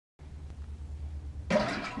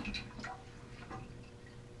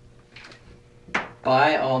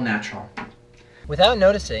Buy all natural. Without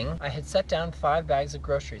noticing, I had set down 5 bags of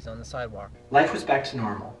groceries on the sidewalk. Life was back to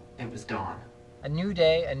normal. It was dawn. A new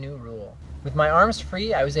day, a new rule. With my arms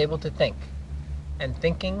free, I was able to think. And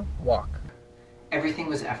thinking, walk. Everything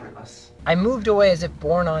was effortless. I moved away as if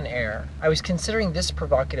borne on air. I was considering this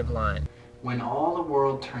provocative line. When all the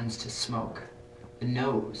world turns to smoke, the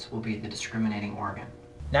nose will be the discriminating organ.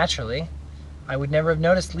 Naturally, I would never have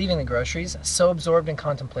noticed leaving the groceries, so absorbed in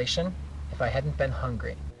contemplation, if I hadn't been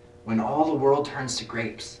hungry. When all the world turns to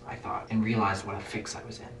grapes, I thought, and realized what a fix I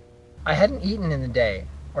was in. I hadn't eaten in the day,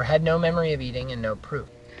 or had no memory of eating and no proof.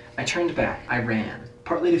 I turned back. I ran,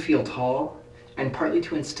 partly to feel tall, and partly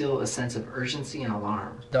to instill a sense of urgency and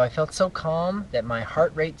alarm. Though I felt so calm that my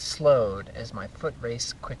heart rate slowed as my foot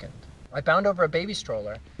race quickened. I bound over a baby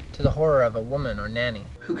stroller, to the horror of a woman or nanny.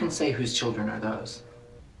 Who can say whose children are those?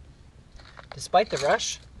 Despite the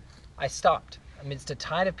rush, I stopped amidst a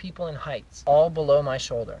tide of people in heights, all below my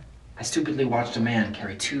shoulder. I stupidly watched a man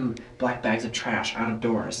carry 2 black bags of trash out of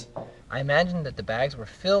doors. I imagined that the bags were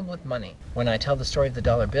filled with money. When I tell the story of the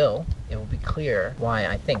dollar bill, it will be clear why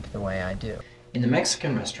I think the way I do. In the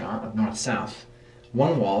Mexican restaurant of North-South,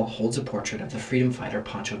 one wall holds a portrait of the freedom fighter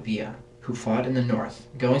Pancho Villa, who fought in the North,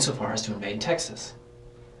 going so far as to invade Texas.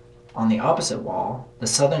 On the opposite wall, the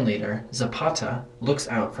Southern leader, Zapata, looks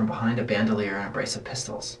out from behind a bandolier and a brace of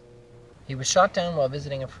pistols. He was shot down while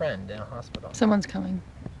visiting a friend in a hospital. Someone's coming.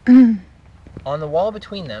 On the wall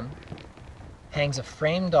between them hangs a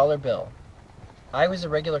framed dollar bill. I was a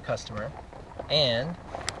regular customer, and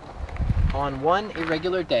on one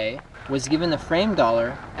irregular day was given the framed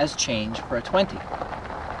dollar as change for a 20.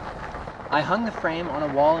 I hung the frame on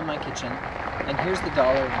a wall in my kitchen, and here's the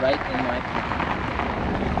dollar right in my pocket.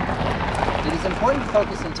 It is important to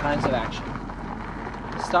focus in times of action.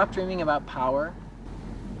 Stop dreaming about power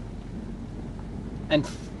and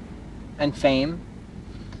fame,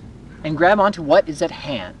 and grab onto what is at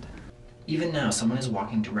hand. Even now, someone is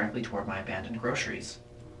walking directly toward my abandoned groceries.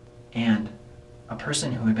 And a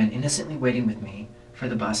person who had been innocently waiting with me for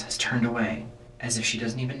the bus has turned away, as if she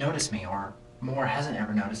doesn't even notice me, or more, hasn't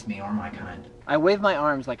ever noticed me or my kind. I wave my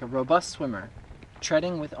arms like a robust swimmer,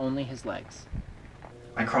 treading with only his legs.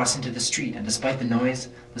 I cross into the street, and despite the noise,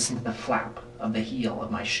 listen to the flap of the heel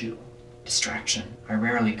of my shoe. Distraction. I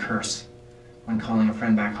rarely curse when calling a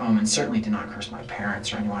friend back home, and certainly do not curse my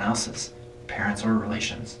parents or anyone else's, parents or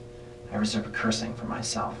relations. I reserve cursing for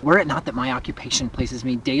myself. Were it not that my occupation places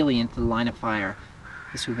me daily into the line of fire,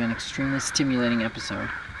 this would be an extremely stimulating episode,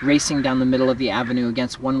 racing down the middle of the avenue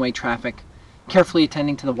against one-way traffic, carefully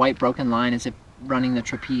attending to the white broken line as if running the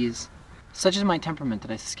trapeze. Such is my temperament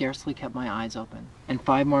that I scarcely kept my eyes open, and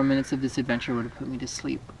 5 more minutes of this adventure would have put me to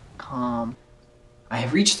sleep, calm. I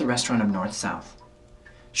have reached the restaurant of North-South.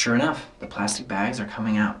 Sure enough, the plastic bags are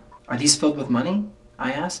coming out. Are these filled with money?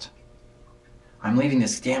 I asked. I'm leaving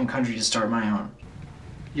this damn country to start my own.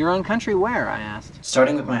 Your own country where? I asked.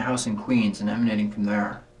 Starting with my house in Queens and emanating from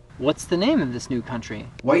there. What's the name of this new country?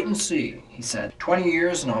 Wait and see, he said. 20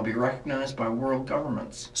 years and I'll be recognized by world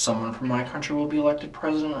governments. Someone from my country will be elected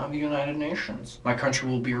president of the United Nations. My country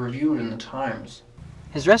will be reviewed in the Times.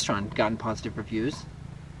 His restaurant had gotten positive reviews.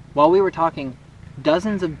 While we were talking,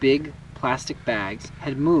 dozens of big plastic bags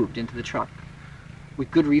had moved into the truck.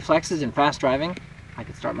 With good reflexes and fast driving, I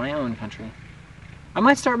could start my own country. I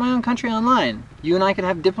might start my own country online. You and I could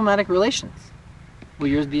have diplomatic relations. Will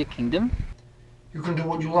yours be a kingdom? You can do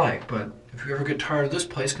what you like, but if you ever get tired of this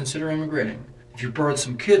place, consider immigrating. If you birth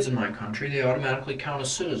some kids in my country, they automatically count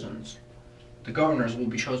as citizens. The governors will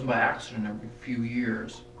be chosen by accident every few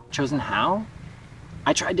years. Chosen how?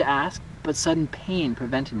 I tried to ask, but sudden pain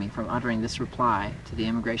prevented me from uttering this reply to the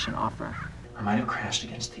immigration offer. I might have crashed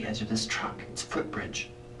against the edge of this truck, its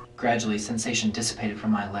footbridge. Gradually, sensation dissipated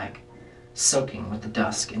from my leg, soaking with the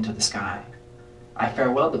dusk into the sky. I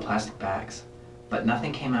farewelled the plastic bags, but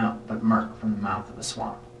nothing came out but murk from the mouth of the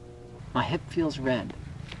swamp. My hip feels red,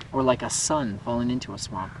 or like a sun fallen into a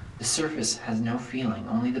swamp. The surface has no feeling,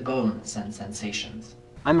 only the bones send sensations.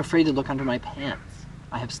 I'm afraid to look under my pants.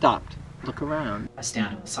 I have stopped. Look around. I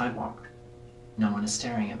stand on the sidewalk. No one is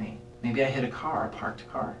staring at me. Maybe I hit a car, a parked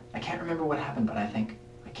car. I can't remember what happened, but I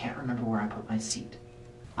can't remember where I put my seat.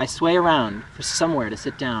 I sway around for somewhere to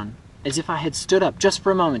sit down, as if I had stood up just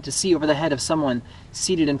for a moment to see over the head of someone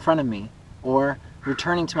seated in front of me, or,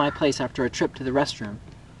 returning to my place after a trip to the restroom,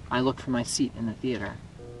 I look for my seat in the theater.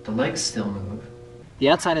 The legs still move. The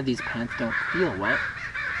outside of these pants don't feel wet.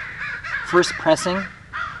 First pressing.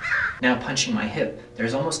 Now punching my hip.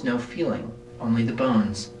 There's almost no feeling, only the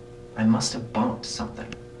bones. I must have bumped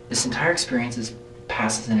something. This entire experience is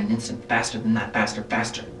passes in an instant, faster than that, faster,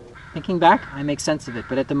 faster. Thinking back, I make sense of it,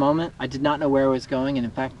 but at the moment, I did not know where I was going and in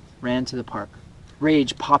fact ran to the park.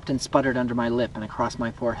 Rage popped and sputtered under my lip and across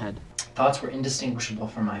my forehead. Thoughts were indistinguishable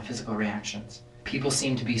from my physical reactions. People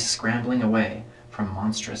seemed to be scrambling away from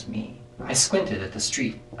monstrous me. I squinted at the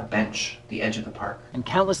street, a bench, the edge of the park. And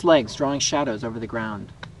countless legs drawing shadows over the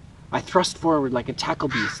ground. I thrust forward like a tackle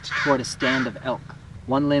beast toward a stand of elk.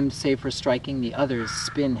 One limb save for striking, the others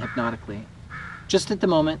spin hypnotically. Just at the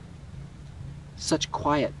moment, such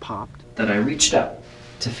quiet popped that I reached up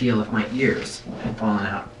to feel if my ears had fallen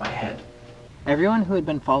out of my head. Everyone who had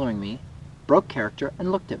been following me broke character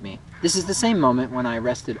and looked at me. This is the same moment when I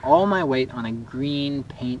rested all my weight on a green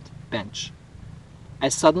paint bench.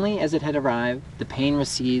 As suddenly as it had arrived, the pain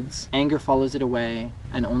recedes, anger follows it away,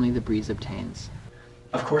 and only the breeze obtains.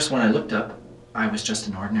 Of course, when I looked up, I was just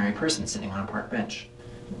an ordinary person sitting on a park bench.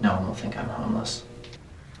 No one will think I'm homeless.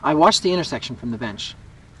 I watched the intersection from the bench.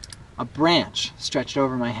 A branch stretched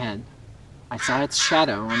over my head. I saw its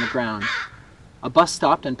shadow on the ground. A bus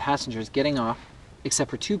stopped and passengers getting off, except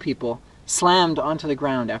for 2 people, slammed onto the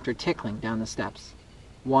ground after tickling down the steps.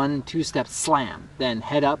 1, 2 steps slam, then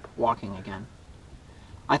head up, walking again.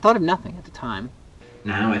 I thought of nothing at the time.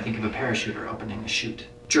 Now I think of a parachuter opening a chute.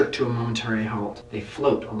 Jerked to a momentary halt, they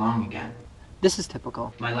float along again. This is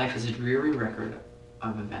typical. My life is a dreary record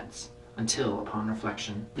of events, until, upon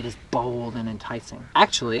reflection, it is bold and enticing.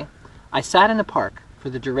 Actually, I sat in the park for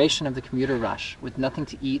the duration of the commuter rush with nothing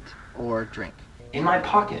to eat or drink. In my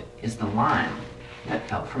pocket is the lime that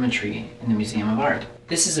fell from a tree in the Museum of Art.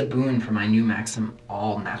 This is a boon for my new maxim,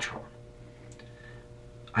 all natural.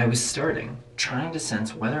 I was trying to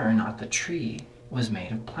sense whether or not the tree was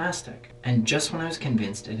made of plastic. And just when I was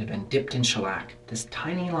convinced it had been dipped in shellac, this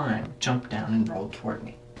tiny lime jumped down and rolled toward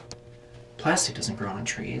me. Plastic doesn't grow on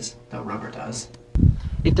trees, though rubber does.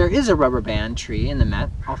 If there is a rubber band tree in the Met,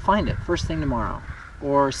 I'll find it first thing tomorrow.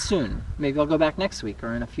 Or soon. Maybe I'll go back next week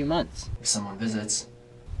or in a few months. If someone visits,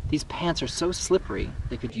 these pants are so slippery,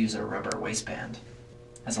 they could use a rubber waistband.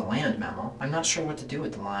 As a land mammal, I'm not sure what to do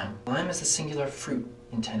with the lime. Lime is a singular fruit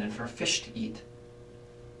intended for fish to eat.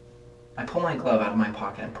 I pull my glove out of my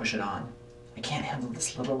pocket and push it on. I can't handle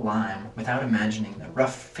this little lime without imagining the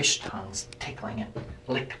rough fish tongues tickling it.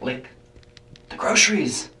 Lick, lick. The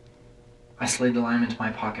groceries! I slid the lime into my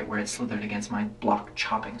pocket where it slithered against my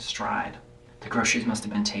block-chopping stride. The groceries must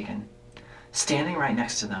have been taken. Standing right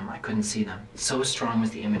next to them, I couldn't see them. So strong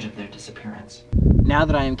was the image of their disappearance. Now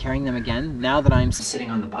that I am carrying them again, now that I am sitting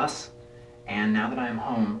on the bus, and now that I am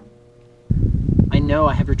home, I know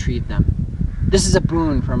I have retrieved them. This is a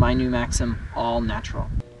boon for my new maxim, all natural.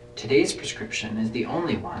 Today's prescription is the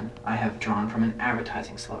only one I have drawn from an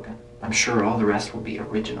advertising slogan. I'm sure all the rest will be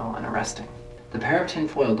original and arresting. The pair of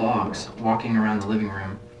tinfoil dogs walking around the living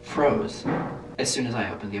room froze as soon as I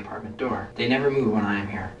opened the apartment door. They never move when I am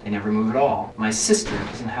here. They never move at all. My sister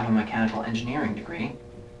doesn't have a mechanical engineering degree.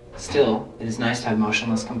 Still, it is nice to have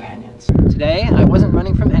motionless companions. Today, I wasn't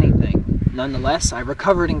running from anything. Nonetheless, I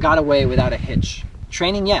recovered and got away without a hitch.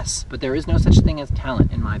 Training, yes, but there is no such thing as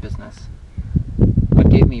talent in my business. What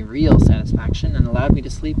gave me real satisfaction and allowed me to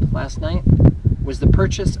sleep last night was the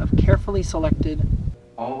purchase of carefully selected,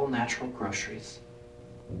 all-natural groceries.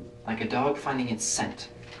 Like a dog finding its scent,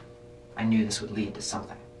 I knew this would lead to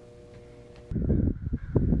something.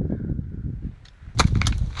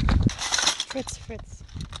 Fritz.